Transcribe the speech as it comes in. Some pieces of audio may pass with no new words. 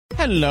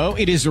Hello,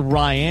 it is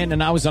Ryan,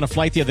 and I was on a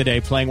flight the other day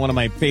playing one of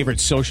my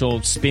favorite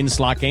social spin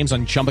slot games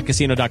on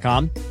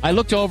ChumbaCasino.com. I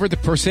looked over at the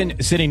person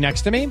sitting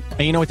next to me, and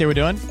you know what they were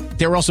doing?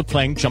 They were also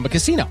playing Chumba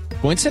Casino.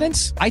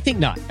 Coincidence? I think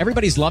not.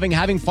 Everybody's loving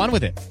having fun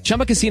with it.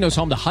 Chumba Casino is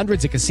home to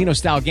hundreds of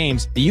casino-style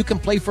games that you can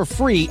play for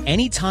free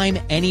anytime,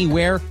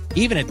 anywhere,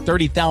 even at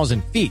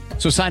 30,000 feet.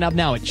 So sign up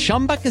now at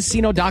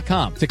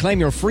ChumbaCasino.com to claim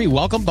your free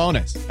welcome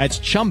bonus. That's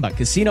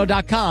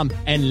ChumbaCasino.com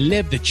and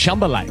live the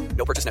Chumba life.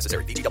 No purchase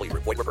necessary. VGW.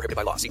 Void where prohibited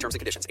by law. See terms and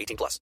conditions. 18+.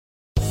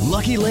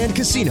 Lucky Land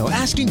Casino,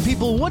 asking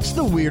people, what's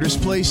the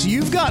weirdest place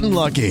you've gotten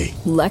lucky?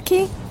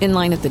 Lucky? In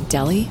line at the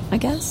deli, I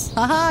guess?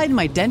 Aha, in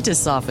my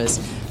dentist's office.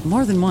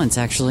 More than once,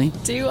 actually.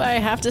 Do I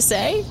have to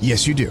say?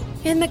 Yes, you do.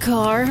 In the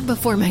car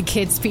before my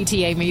kids'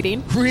 PTA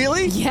meeting.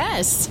 Really?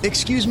 Yes.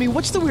 Excuse me,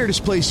 what's the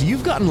weirdest place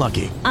you've gotten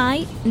lucky?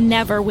 I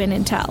never win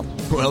and tell.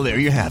 Well, there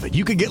you have it.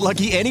 You can get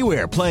lucky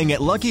anywhere, playing at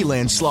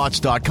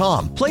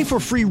LuckyLandSlots.com. Play for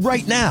free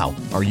right now.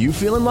 Are you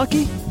feeling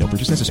lucky? No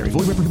purchase necessary.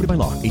 Void where prohibited by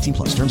law.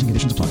 18+. Terms and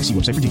conditions apply. See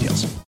website for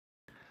details.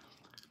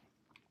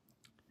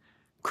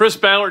 Chris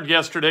Ballard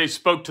yesterday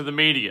spoke to the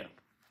media.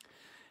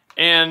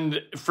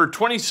 And for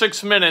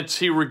 26 minutes,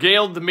 he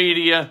regaled the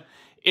media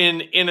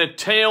in a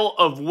tale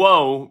of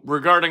woe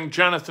regarding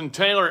Jonathan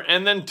Taylor,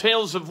 and then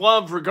tales of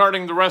love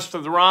regarding the rest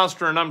of the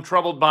roster, and I'm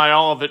troubled by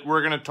all of it.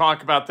 We're going to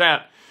talk about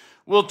that.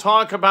 We'll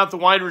talk about the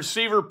wide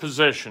receiver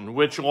position,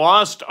 which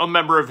lost a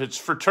member of its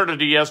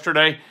fraternity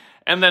yesterday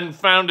and then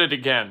found it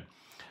again.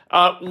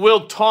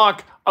 We'll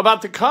talk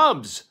about the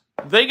Cubs.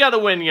 They got a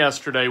win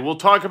yesterday. We'll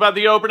talk about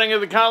the opening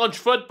of the college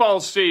football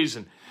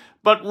season.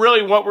 But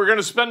really what we're going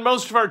to spend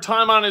most of our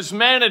time on is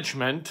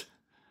management,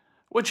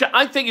 which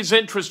I think is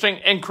interesting,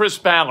 and Chris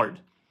Ballard.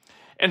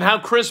 And how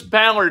Chris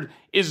Ballard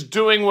is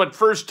doing what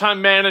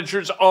first-time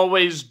managers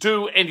always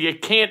do, and you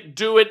can't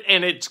do it,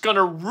 and it's going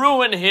to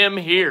ruin him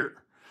here.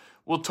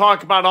 We'll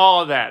talk about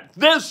all of that.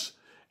 This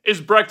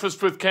is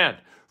Breakfast with Kent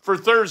for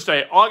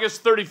Thursday,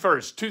 August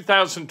 31st,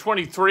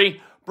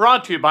 2023,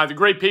 brought to you by the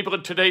great people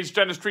at Today's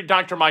Dentistry,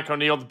 Dr. Mike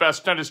O'Neill, the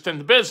best dentist in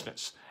the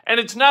business.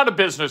 And it's not a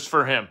business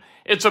for him.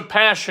 It's a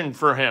passion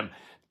for him.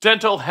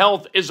 Dental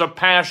health is a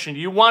passion.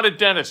 You want a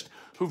dentist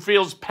who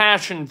feels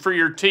passion for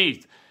your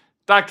teeth.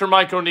 Dr.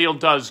 Mike O'Neill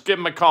does. Give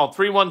him a call,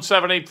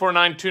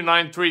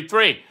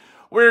 317-849-2933.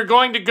 We're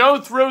going to go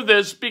through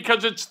this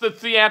because it's the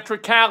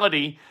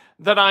theatricality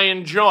that I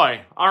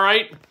enjoy, all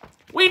right?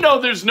 We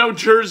know there's no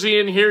jersey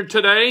in here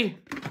today.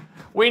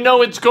 We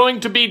know it's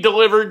going to be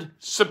delivered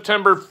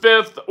September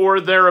 5th or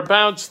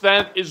thereabouts.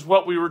 That is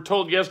what we were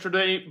told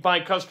yesterday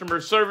by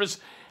customer service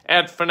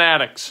at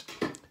Fanatics.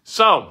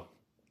 So,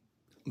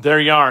 there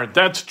you are.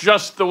 That's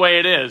just the way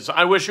it is.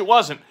 I wish it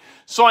wasn't.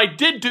 So I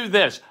did do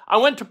this. I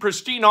went to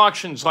Pristine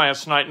Auctions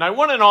last night, and I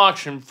won an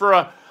auction for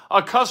a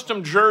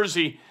custom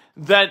jersey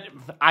that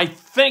I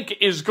think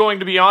is going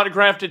to be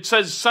autographed. It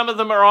says some of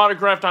them are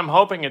autographed. I'm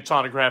hoping it's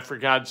autographed, for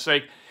God's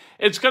sake.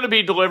 It's going to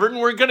be delivered,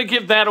 and we're going to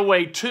give that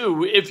away,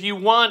 too. If you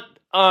want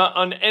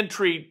an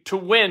entry to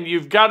win,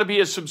 you've got to be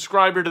a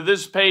subscriber to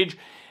this page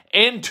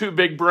and to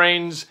Big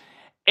Brains,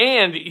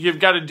 and you've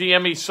got to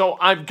DM me. So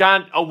I've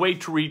got a way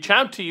to reach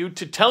out to you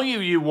to tell you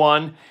you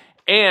won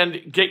and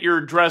get your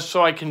address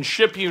so I can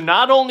ship you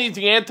not only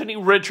the Anthony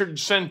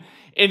Richardson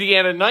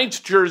Indiana Knights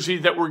jersey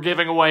that we're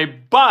giving away,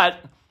 but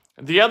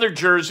the other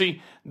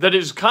jersey that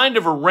is kind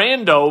of a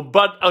rando,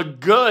 but a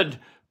good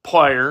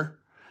player.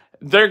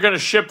 They're going to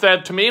ship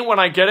that to me. When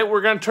I get it,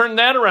 we're going to turn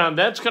that around.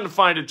 That's going to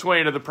find its way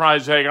into the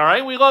prize egg, all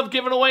right? We love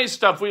giving away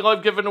stuff. We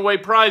love giving away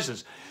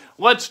prizes.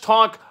 Let's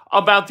talk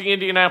about the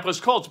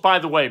Indianapolis Colts. By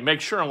the way, make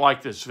sure and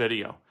like this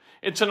video.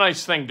 It's a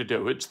nice thing to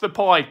do. It's the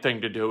polite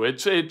thing to do.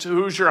 It's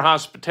Hoosier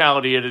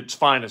hospitality at its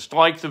finest.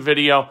 Like the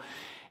video.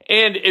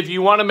 And if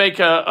you want to make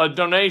a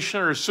donation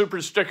or a super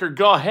sticker,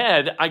 go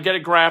ahead. I get a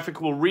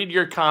graphic. We'll read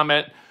your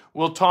comment.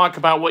 We'll talk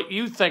about what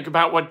you think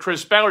about what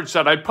Chris Ballard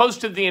said. I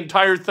posted the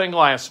entire thing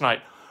last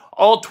night.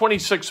 All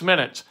 26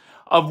 minutes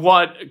of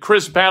what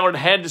Chris Ballard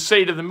had to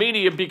say to the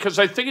media, because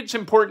I think it's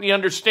important you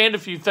understand a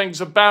few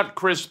things about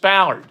Chris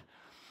Ballard.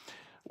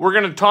 We're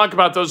going to talk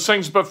about those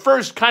things, but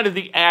first, kind of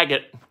the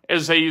agate,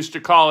 as they used to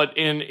call it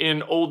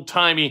in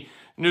old-timey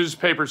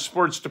newspaper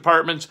sports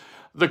departments.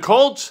 The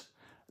Colts,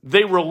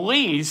 they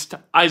released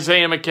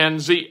Isaiah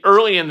McKenzie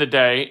early in the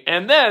day,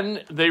 and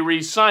then they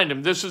re-signed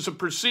him. This is a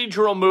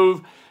procedural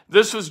move.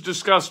 This was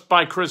discussed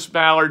by Chris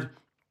Ballard.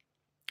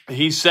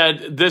 He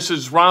said this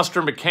is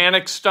roster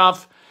mechanics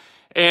stuff.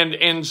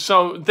 And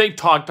so they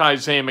talked to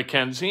Isaiah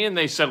McKenzie, and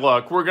they said,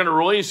 look, we're going to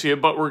release you,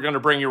 but we're going to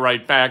bring you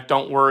right back.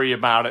 Don't worry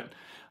about it.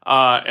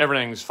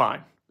 Everything's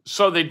fine.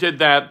 So they did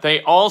that.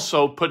 They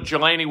also put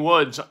Jelani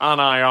Woods on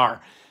IR.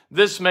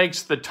 This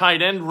makes the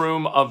tight end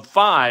room of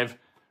 5,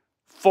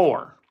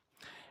 4.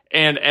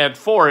 And at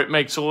 4, it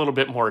makes a little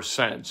bit more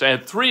sense.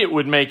 At 3, it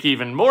would make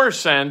even more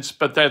sense,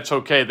 but that's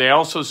okay. They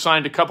also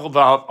signed a couple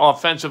of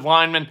offensive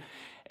linemen,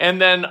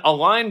 and then a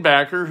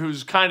linebacker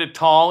who's kind of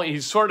tall.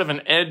 He's sort of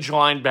an edge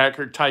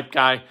linebacker type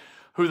guy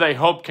who they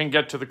hope can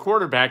get to the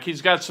quarterback.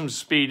 He's got some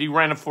speed. He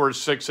ran a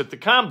 4.6 at the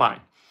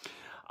combine.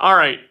 All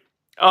right.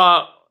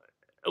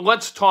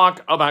 let's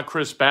talk about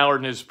Chris Ballard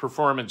and his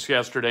performance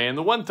yesterday. And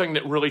the one thing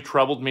that really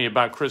troubled me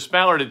about Chris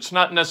Ballard, it's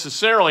not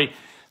necessarily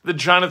the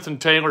Jonathan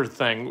Taylor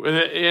thing,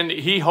 and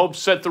he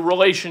hopes that the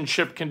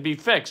relationship can be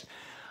fixed.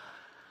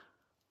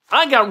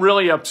 I got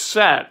really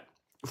upset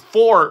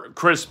for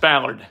Chris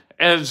Ballard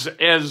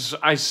as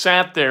I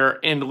sat there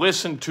and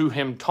listened to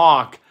him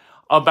talk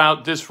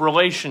about this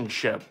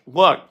relationship.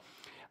 Look,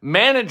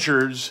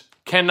 managers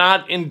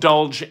cannot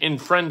indulge in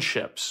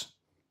friendships.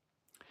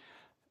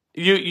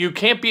 You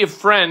can't be a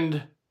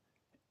friend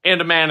and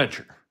a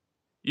manager.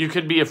 You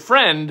could be a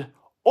friend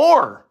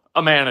or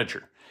a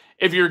manager.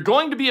 If you're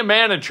going to be a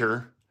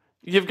manager,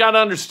 you've got to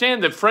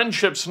understand that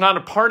friendship's not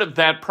a part of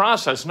that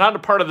process, not a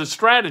part of the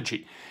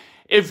strategy.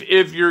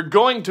 If you're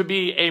going to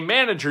be a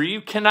manager,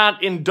 you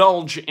cannot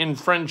indulge in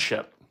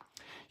friendship.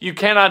 You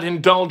cannot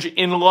indulge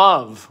in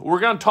love. We're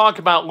going to talk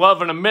about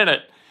love in a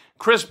minute.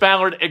 Chris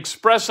Ballard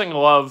expressing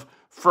love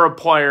for a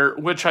player,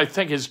 which I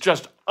think is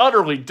just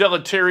utterly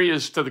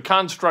deleterious to the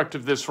construct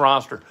of this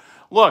roster.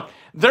 Look,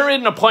 there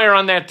isn't a player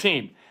on that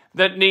team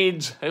that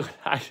needs,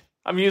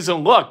 I'm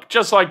using look,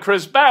 just like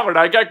Chris Ballard.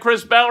 I got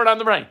Chris Ballard on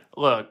the right.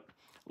 Look,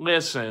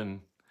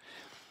 listen.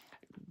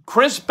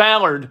 Chris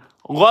Ballard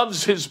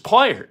loves his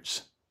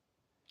players.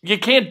 You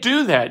can't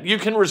do that. You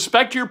can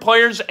respect your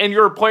players and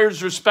your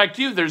players respect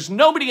you. There's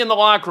nobody in the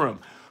locker room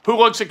who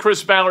looks at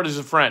Chris Ballard as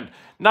a friend.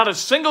 Not a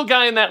single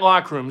guy in that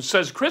locker room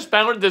says, Chris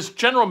Ballard, this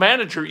general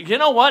manager, you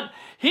know what?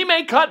 He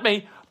may cut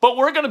me, but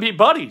we're going to be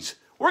buddies.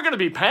 We're going to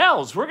be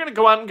pals. We're going to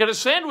go out and get a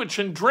sandwich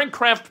and drink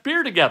craft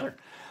beer together.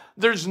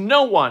 There's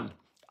no one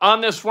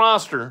on this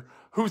roster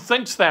who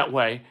thinks that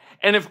way.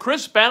 And if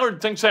Chris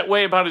Ballard thinks that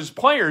way about his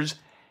players,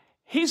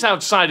 he's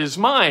outside his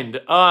mind.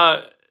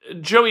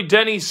 Joey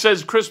Denny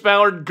says Chris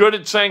Ballard good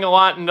at saying a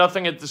lot and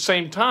nothing at the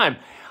same time.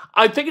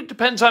 I think it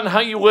depends on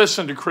how you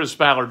listen to Chris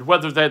Ballard,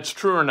 whether that's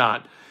true or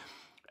not.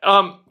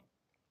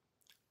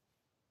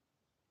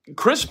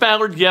 Chris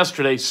Ballard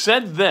yesterday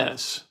said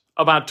this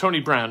about Tony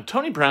Brown.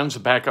 Tony Brown's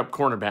a backup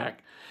cornerback.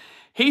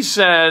 He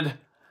said,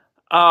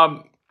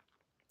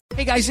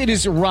 Hey guys, it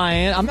is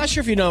Ryan. I'm not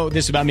sure if you know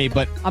this about me,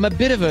 but I'm a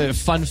bit of a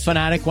fun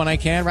fanatic when I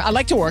can. I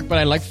like to work, but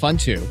I like fun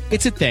too.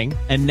 It's a thing.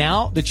 And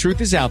now the truth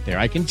is out there.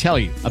 I can tell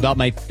you about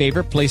my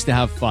favorite place to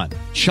have fun.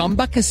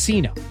 Chumba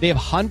Casino. They have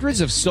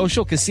hundreds of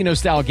social casino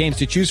style games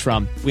to choose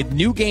from with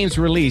new games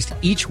released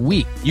each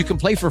week. You can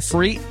play for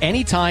free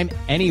anytime,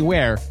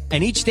 anywhere.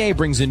 And each day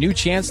brings a new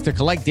chance to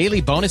collect daily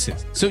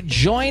bonuses. So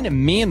join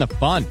me in the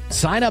fun.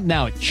 Sign up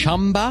now at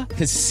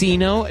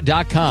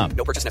ChumbaCasino.com.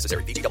 No purchase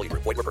necessary. VGW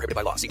Group. Void where prohibited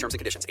by law. See terms and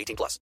conditions.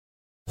 18+.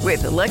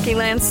 With the Lucky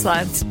Land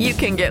Slots, you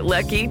can get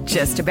lucky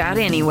just about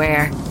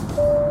anywhere.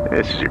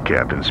 This is your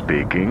captain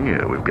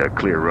speaking. We've got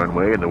clear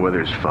runway and the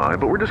weather's fine,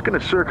 but we're just going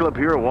to circle up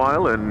here a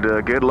while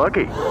and get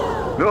lucky.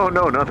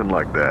 No, nothing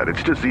like that.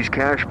 It's just these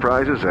cash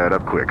prizes add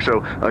up quick. So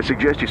I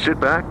suggest you sit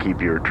back,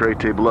 keep your tray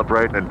table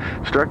upright, and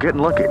start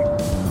getting lucky.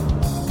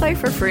 Play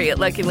for free at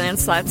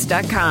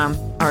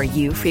LuckyLandSlots.com. Are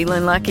you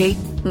feeling lucky?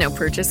 No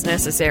purchase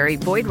necessary.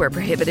 Void where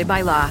prohibited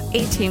by law.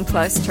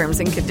 18+ terms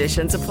and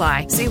conditions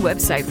apply. See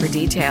website for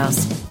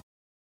details.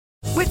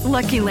 With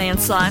Lucky Land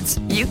Slots,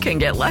 you can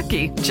get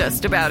lucky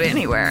just about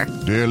anywhere.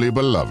 Dearly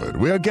beloved,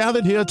 we are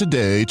gathered here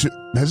today to...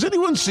 Has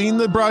anyone seen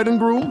the bride and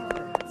groom?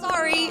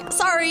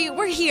 Sorry,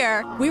 we're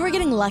here. We were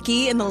getting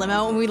lucky in the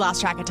limo and we lost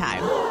track of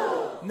time.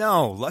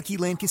 No, Lucky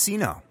Land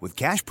Casino, with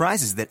cash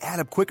prizes that add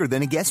up quicker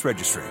than a guest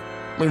registry.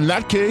 In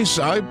that case,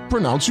 I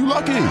pronounce you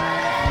lucky.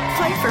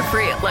 Play for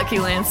free at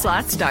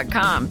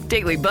LuckyLandSlots.com.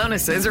 Daily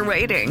bonuses are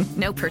waiting.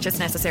 No purchase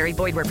necessary.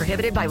 Void where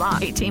prohibited by law.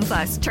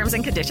 18+. Terms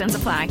and conditions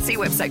apply. See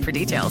website for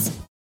details.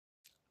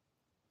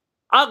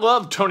 I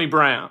love Tony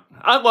Brown.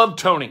 I love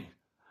Tony.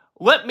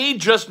 Let me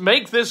just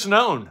make this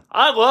known.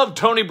 I love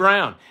Tony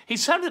Brown. He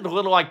sounded a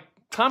little like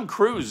Tom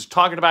Cruise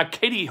talking about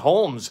Katie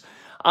Holmes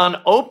on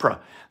Oprah.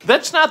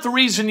 That's not the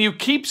reason you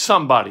keep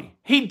somebody.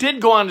 He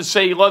did go on to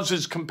say he loves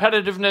his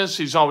competitiveness,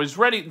 he's always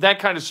ready, that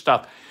kind of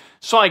stuff.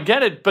 So I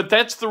get it, but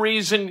that's the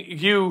reason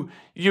you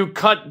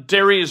cut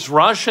Darius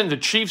Rush and the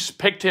Chiefs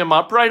picked him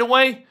up right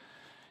away?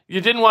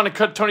 You didn't want to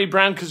cut Tony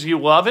Brown because you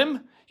love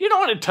him? You don't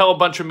want to tell a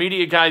bunch of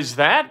media guys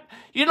that.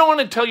 You don't want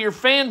to tell your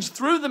fans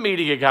through the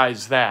media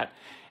guys that.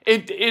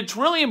 It's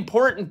really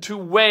important to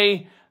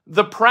weigh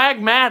the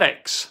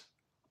pragmatics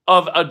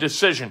of a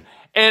decision.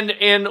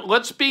 And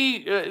let's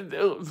be,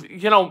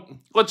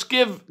 let's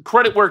give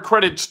credit where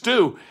credit's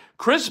due.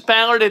 Chris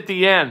Ballard at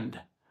the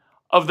end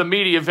of the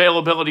media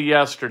availability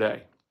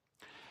yesterday,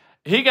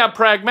 he got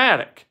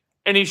pragmatic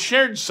and he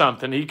shared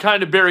something. He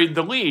kind of buried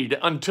the lead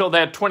until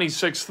that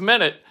 26th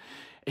minute.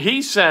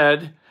 He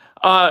said,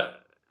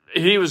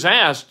 he was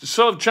asked,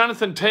 so if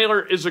Jonathan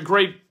Taylor is a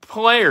great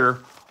player,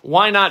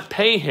 why not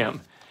pay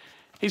him?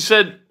 He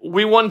said,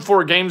 we won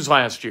 4 games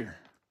last year.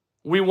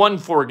 We won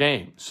 4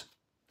 games.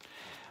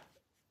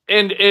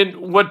 And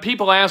what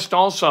people asked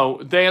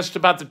also, they asked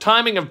about the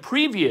timing of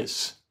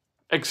previous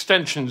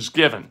extensions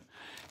given.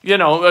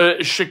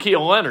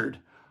 Shaquille Leonard,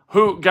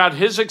 who got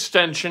his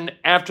extension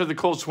after the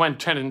Colts went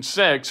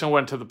 10-6 and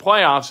went to the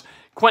playoffs.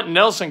 Quentin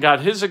Nelson got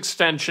his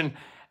extension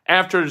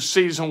after the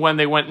season when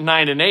they went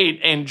 9-8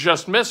 and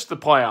just missed the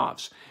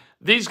playoffs.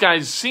 These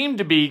guys seem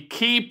to be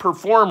key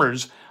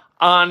performers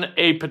on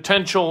a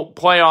potential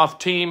playoff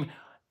team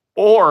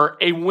or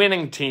a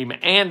winning team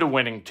and a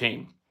winning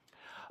team.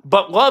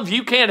 But Love,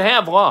 you can't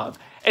have Love.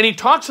 And he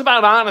talks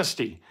about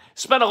honesty.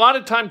 Spent a lot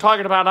of time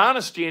talking about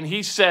honesty, and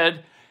he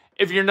said,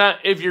 if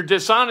you're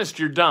dishonest,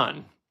 you're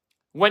done.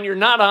 When you're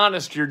not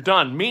honest, you're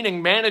done,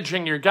 meaning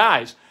managing your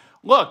guys.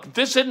 Look,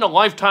 this isn't a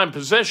lifetime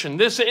position.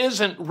 This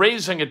isn't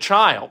raising a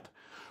child,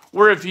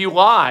 where if you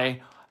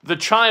lie, the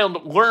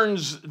child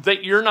learns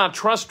that you're not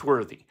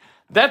trustworthy.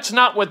 That's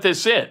not what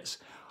this is.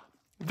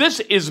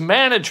 This is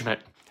management.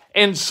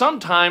 And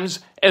sometimes,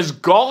 as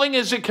galling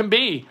as it can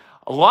be,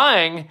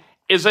 lying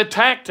is a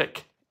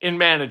tactic in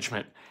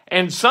management.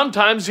 And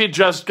sometimes you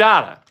just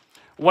gotta.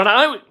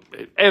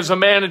 As a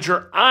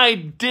manager, I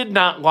did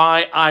not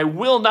lie. I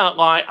will not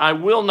lie. I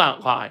will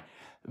not lie.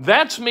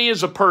 That's me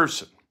as a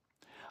person.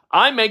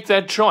 I make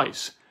that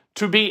choice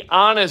to be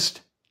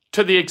honest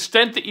to the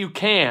extent that you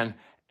can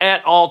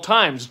at all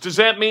times. Does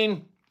that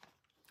mean,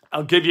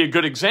 I'll give you a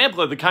good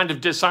example of the kind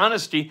of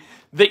dishonesty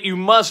that you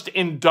must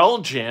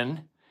indulge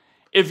in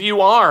if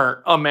you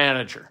are a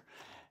manager.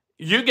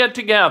 You get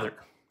together,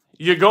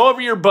 you go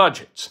over your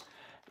budgets,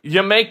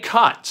 you make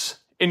cuts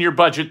in your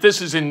budget.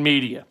 This is in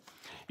media.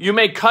 You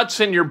make cuts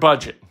in your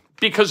budget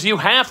because you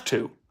have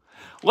to.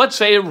 Let's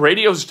say a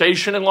radio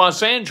station in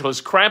Los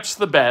Angeles craps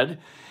the bed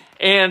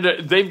and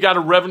they've got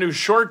a revenue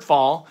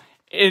shortfall.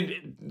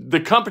 And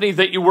the company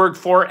that you work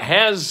for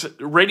has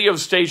radio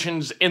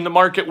stations in the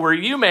market where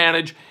you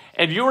manage,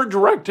 and you're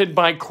directed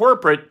by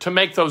corporate to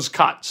make those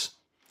cuts.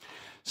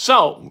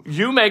 So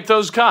you make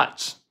those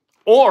cuts,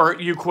 or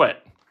you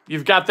quit.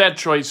 You've got that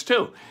choice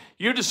too.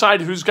 You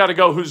decide who's got to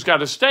go, who's got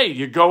to stay.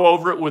 You go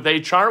over it with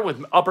HR,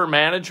 with upper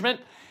management,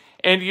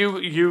 and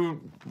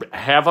you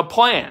have a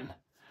plan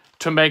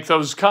to make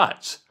those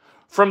cuts.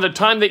 From the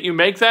time that you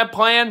make that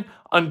plan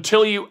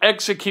until you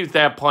execute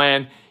that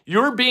plan,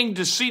 you're being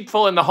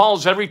deceitful in the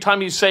halls every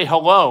time you say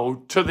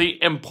hello to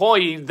the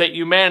employee that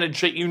you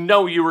manage that you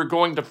know you were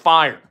going to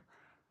fire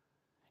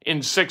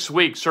in 6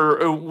 weeks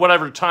or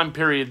whatever time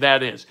period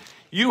that is.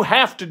 You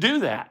have to do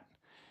that.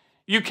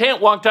 You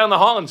can't walk down the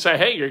hall and say,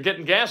 hey, you're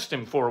getting gassed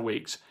in 4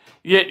 weeks.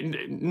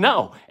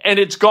 No, and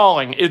it's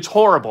galling. It's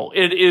horrible.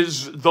 It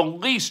is the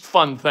least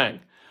fun thing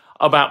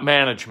about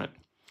management.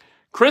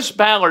 Chris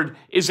Ballard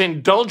is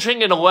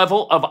indulging in a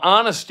level of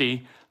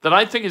honesty that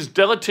I think is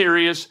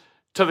deleterious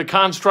to the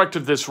construct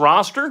of this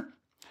roster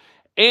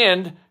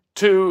and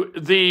to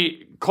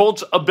the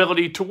Colts'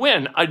 ability to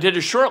win. I did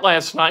a short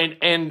last night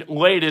and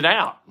laid it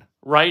out,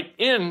 right,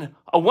 in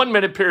a 1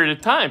 minute period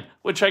of time,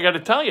 which I got to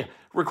tell you,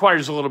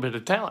 requires a little bit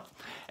of talent.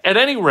 At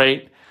any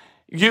rate,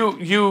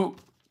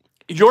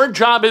 your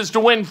job is to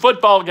win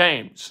football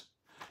games.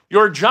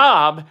 Your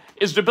job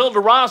is to build a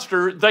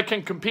roster that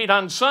can compete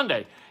on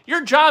Sunday.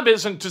 Your job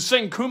isn't to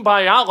sing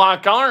Kumbaya,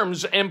 lock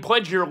arms, and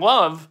pledge your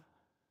love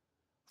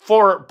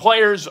for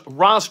players,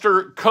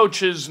 roster,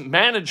 coaches,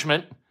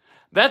 management.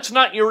 That's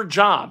not your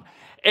job.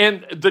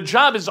 And the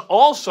job is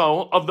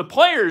also of the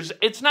players.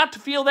 It's not to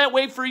feel that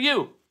way for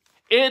you.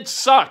 It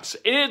sucks.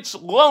 It's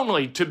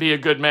lonely to be a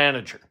good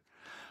manager.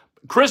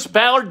 Chris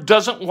Ballard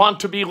doesn't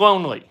want to be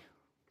lonely.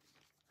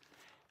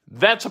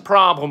 That's a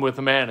problem with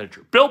a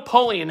manager. Bill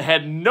Polian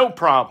had no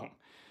problem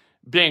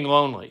being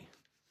lonely.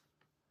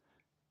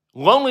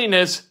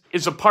 Loneliness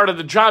is a part of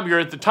the job. You're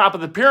at the top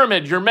of the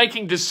pyramid. You're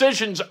making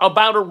decisions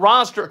about a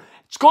roster.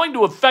 It's going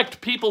to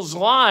affect people's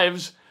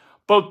lives,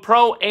 both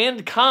pro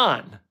and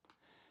con.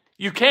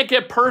 You can't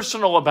get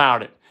personal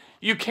about it.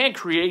 You can't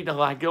create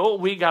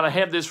we got to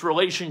have this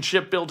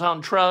relationship built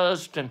on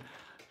trust. And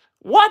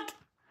what?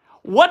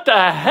 What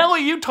the hell are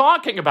you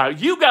talking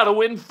about? You got to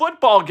win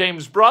football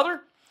games,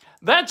 brother.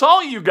 That's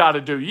all you got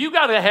to do. You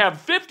got to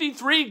have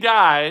 53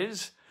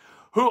 guys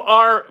who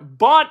are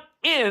bought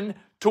in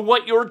to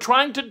what you're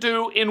trying to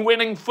do in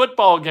winning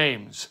football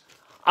games.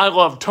 I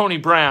love Tony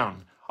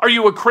Brown. Are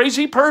you a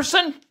crazy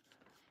person?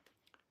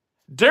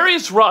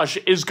 Darius Rush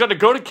is going to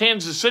go to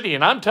Kansas City,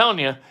 and I'm telling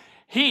you,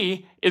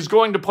 he is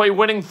going to play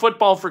winning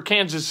football for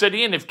Kansas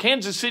City, and if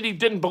Kansas City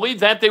didn't believe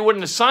that, they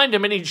wouldn't have signed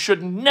him, and he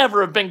should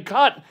never have been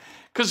cut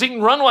because he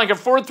can run like a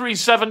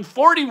 4.37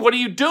 40. What are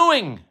you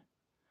doing?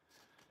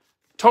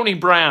 Tony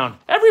Brown.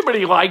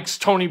 Everybody likes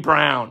Tony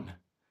Brown.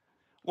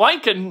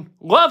 Liking,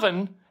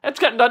 loving, that's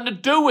got nothing to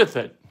do with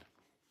it.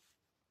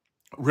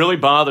 Really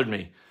bothered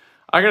me.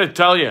 I got to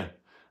tell you,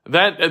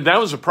 that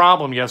was a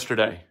problem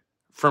yesterday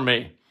for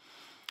me.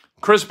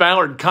 Chris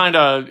Ballard kind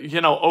of,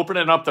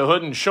 opening up the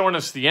hood and showing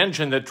us the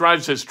engine that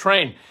drives his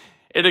train.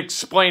 It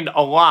explained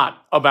a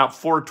lot about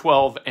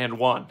 412 and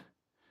 1.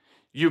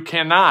 You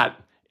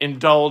cannot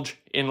indulge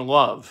in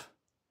love.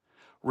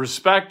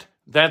 Respect,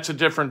 that's a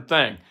different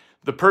thing.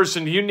 The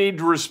person you need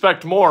to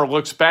respect more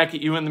looks back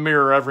at you in the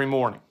mirror every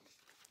morning.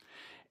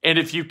 And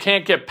if you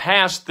can't get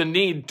past the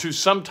need to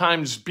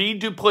sometimes be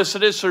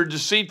duplicitous or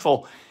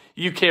deceitful,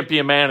 you can't be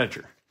a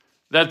manager.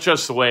 That's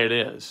just the way it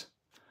is.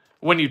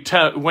 When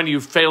you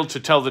fail to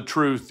tell the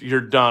truth,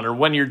 you're done. Or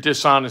when you're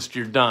dishonest,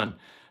 you're done.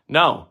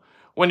 No,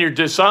 When you're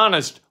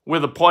dishonest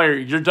with a player,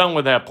 you're done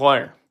with that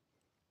player.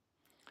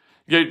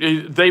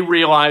 They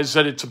realize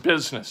that it's a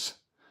business,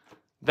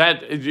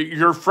 that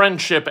your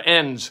friendship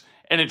ends,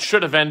 and it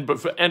should have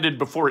ended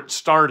before it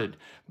started.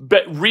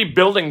 But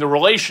rebuilding the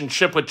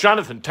relationship with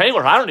Jonathan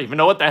Taylor, I don't even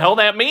know what the hell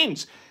that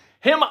means.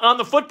 Him on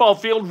the football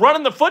field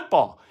running the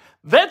football.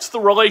 That's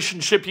the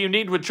relationship you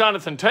need with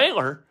Jonathan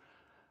Taylor.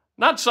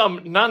 Not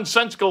some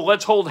nonsensical,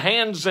 let's hold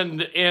hands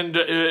and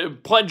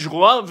pledge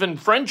love and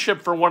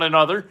friendship for one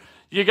another.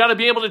 You got to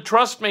be able to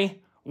trust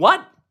me.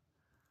 What?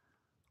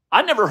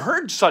 I never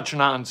heard such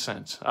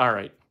nonsense. All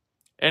right.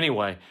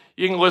 Anyway,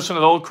 you can listen to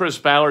the old Chris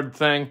Ballard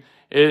thing.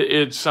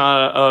 It's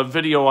a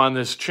video on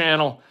this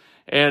channel,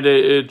 and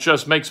it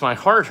just makes my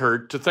heart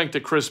hurt to think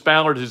that Chris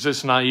Ballard is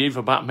this naive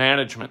about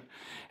management.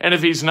 And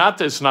if he's not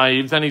this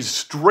naive, then he's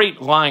straight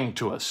lying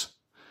to us.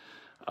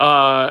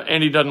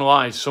 And he doesn't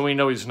lie, so we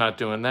know he's not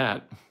doing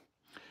that.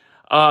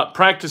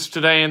 Practice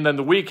today, and then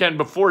the weekend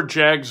before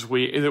Jags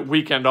week, the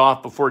weekend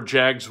off before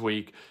Jags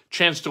week.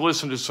 Chance to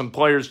listen to some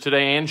players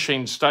today, and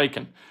Shane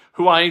Steichen,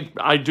 who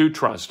I do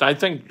trust. I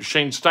think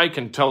Shane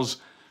Steichen tells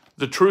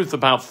the truth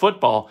about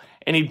football,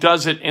 and he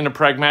does it in a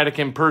pragmatic,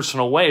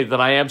 impersonal way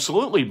that I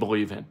absolutely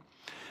believe in.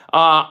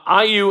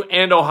 IU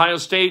and Ohio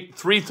State,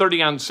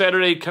 3:30 on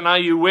Saturday. Can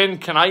IU win?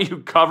 Can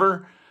IU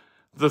cover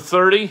the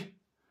 30?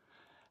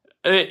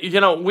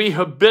 We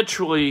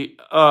habitually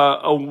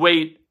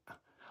await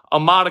a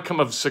modicum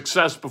of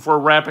success before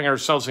wrapping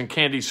ourselves in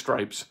candy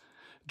stripes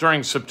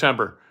during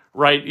September,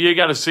 right? You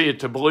got to see it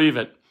to believe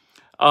it.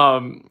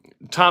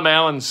 Tom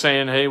Allen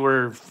saying, hey,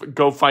 we're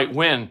go fight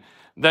win.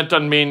 That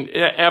doesn't mean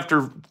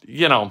after,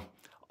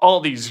 all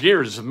these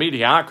years of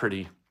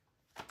mediocrity,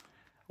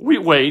 we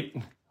wait.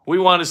 We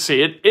want to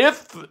see it.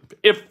 If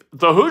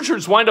the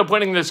Hoosiers wind up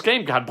winning this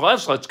game, God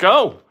bless, let's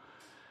go.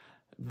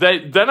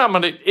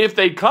 If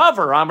they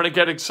cover, I'm going to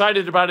get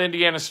excited about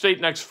Indiana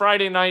State next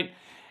Friday night.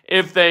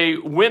 If they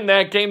win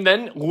that game,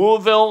 then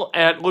Louisville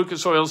at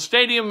Lucas Oil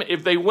Stadium.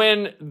 If they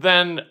win,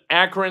 then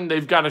Akron.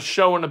 They've got to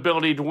show an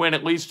ability to win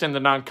at least in the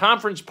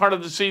non-conference part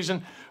of the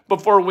season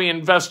before we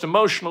invest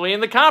emotionally in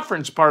the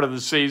conference part of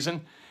the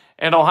season.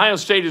 And Ohio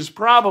State is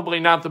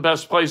probably not the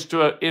best place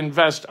to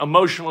invest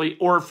emotionally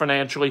or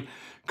financially.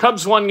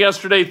 Cubs won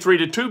yesterday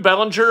 3-2.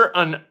 Bellinger,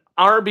 an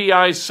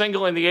RBI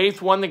single in the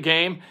 8th, won the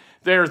game.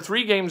 They are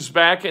 3 games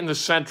back in the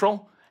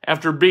Central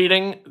after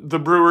beating the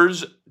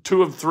Brewers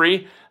 2 of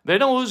 3. They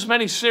don't lose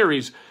many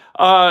series.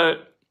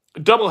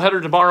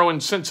 Doubleheader tomorrow in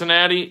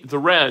Cincinnati. The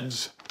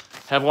Reds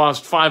have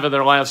lost 5 of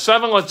their last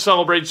 7. Let's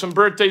celebrate some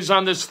birthdays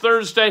on this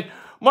Thursday.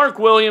 Mark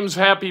Williams,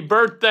 happy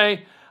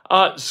birthday.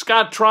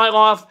 Scott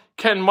Tryloff,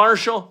 Ken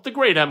Marshall, the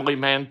great Emily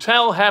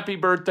Mantell, happy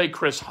birthday.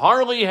 Chris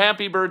Harley,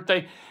 happy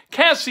birthday.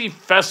 Cassie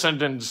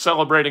Fessenden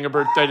celebrating a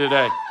birthday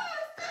today.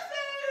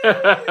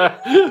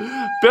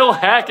 Bill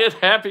Hackett,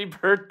 happy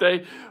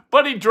birthday.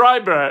 Buddy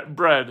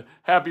Drybread,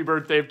 happy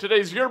birthday. If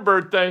today's your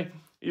birthday,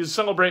 you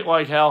celebrate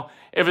like hell.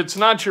 If it's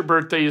not your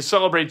birthday, you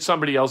celebrate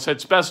somebody else.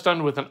 It's best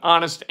done with an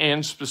honest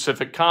and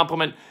specific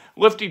compliment.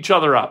 Lift each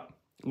other up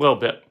a little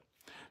bit.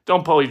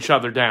 Don't pull each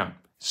other down.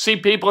 See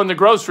people in the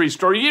grocery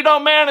store, you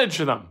don't manage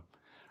them,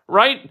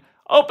 right?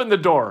 Open the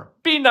door.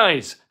 Be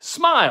nice.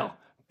 Smile.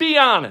 Be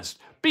honest.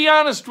 Be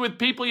honest with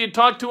people you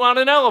talk to on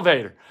an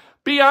elevator.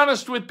 Be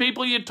honest with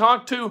people you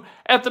talk to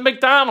at the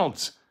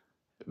McDonald's.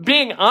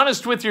 Being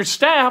honest with your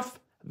staff,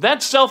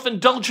 that's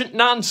self-indulgent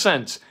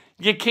nonsense.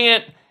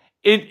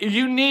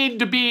 You need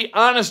to be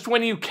honest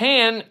when you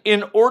can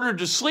in order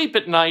to sleep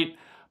at night,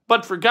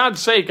 but for God's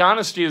sake,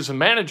 honesty as a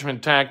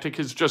management tactic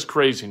is just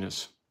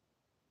craziness.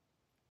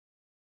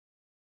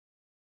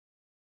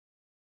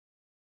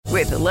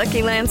 With the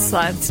Lucky Land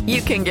Slots,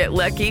 you can get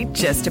lucky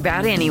just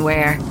about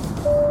anywhere.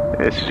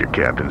 This is your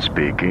captain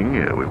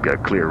speaking. We've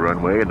got clear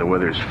runway and the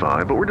weather's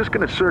fine, but we're just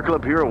going to circle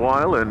up here a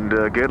while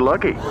and get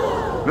lucky.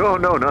 No,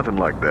 nothing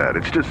like that.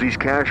 It's just these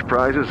cash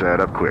prizes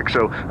add up quick.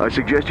 So I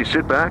suggest you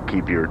sit back,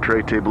 keep your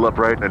tray table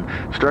upright, and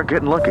start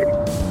getting lucky.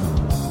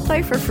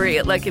 Play for free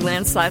at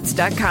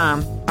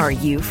LuckyLandSlots.com. Are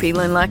you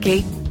feeling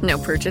lucky? No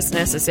purchase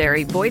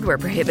necessary. Void where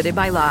prohibited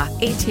by law.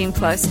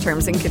 18+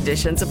 terms and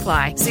conditions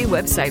apply. See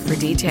website for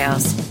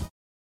details.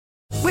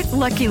 With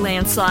Lucky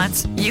Land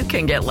Slots, you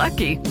can get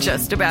lucky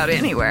just about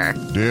anywhere.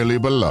 Dearly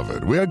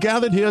beloved, we are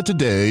gathered here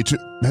today to...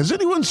 Has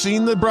anyone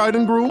seen the bride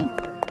and groom?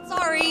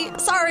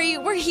 Sorry,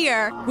 we're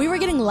here. We were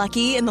getting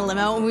lucky in the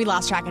limo and we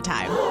lost track of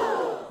time.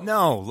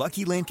 No,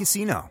 Lucky Land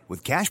Casino,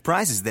 with cash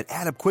prizes that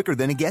add up quicker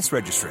than a guest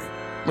registry.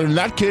 In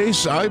that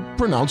case, I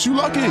pronounce you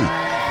lucky.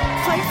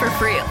 Play for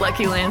free at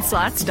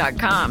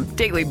LuckyLandSlots.com.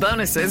 Daily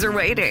bonuses are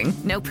waiting.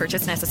 No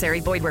purchase necessary.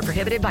 Void where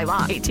prohibited by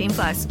law.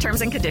 18+.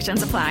 Terms and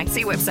conditions apply.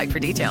 See website for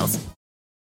details.